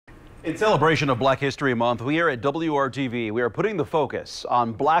In celebration of Black History Month, we here at WRTV, we are putting the focus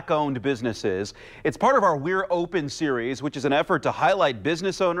on Black-owned businesses. It's part of our We're Open series, which is an effort to highlight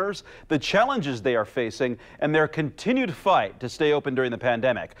business owners, the challenges they are facing, and their continued fight to stay open during the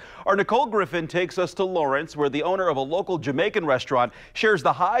pandemic. Our Nicole Griffin takes us to Lawrence, where the owner of a local Jamaican restaurant shares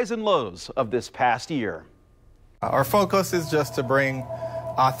the highs and lows of this past year. Our focus is just to bring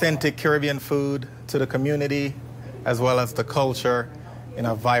authentic Caribbean food to the community, as well as the culture, in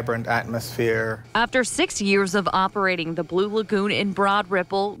a vibrant atmosphere. After 6 years of operating the Blue Lagoon in Broad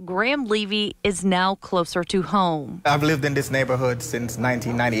Ripple, Graham Levy is now closer to home. I've lived in this neighborhood since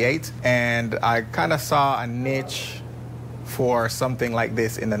 1998, and I kind of saw a niche for something like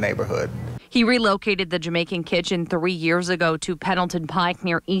this in the neighborhood. He relocated the Jamaican kitchen 3 years ago to Pendleton Pike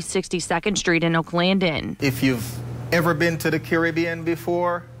near East 62nd Street in Oaklandon. If you've ever been to the Caribbean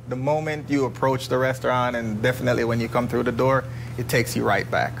before, the moment you approach the restaurant, and definitely when you come through the door, it takes you right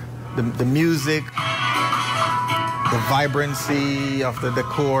back. The music, the vibrancy of the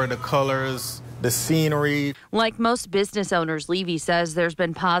decor, the colors, the scenery. Like most business owners, Levy says there's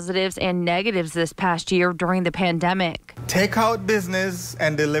been positives and negatives this past year during the pandemic. Takeout business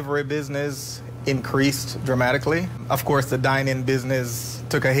and delivery business increased dramatically. Of course, the dine-in business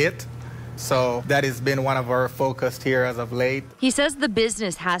took a hit. So that has been one of our focus here as of late. He says the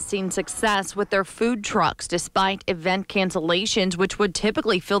business has seen success with their food trucks despite event cancellations, which would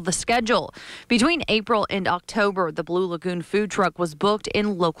typically fill the schedule. Between April and October, the Blue Lagoon food truck was booked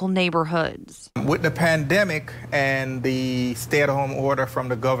in local neighborhoods. With the pandemic and the stay-at-home order from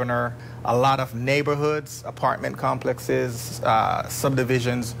the governor, a lot of neighborhoods, apartment complexes,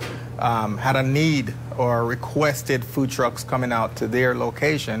 subdivisions had a need or requested food trucks coming out to their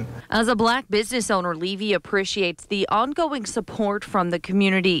location. As a Black business owner, Levy appreciates the ongoing support from the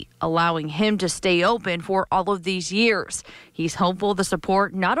community, allowing him to stay open for all of these years. He's hopeful the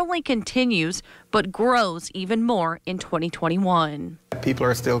support not only continues, but grows even more in 2021. People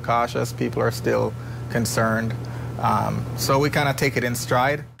are still cautious. People are still concerned. So we kind of take it in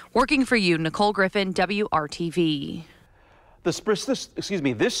stride. Working for you, Nicole Griffin, WRTV. This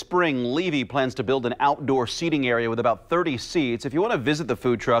spring, Levy plans to build an outdoor seating area with about 30 seats. If you want to visit the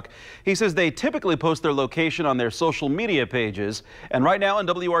food truck, he says they typically post their location on their social media pages. And right now on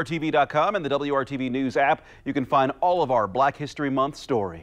WRTV.com and the WRTV News app, you can find all of our Black History Month stories.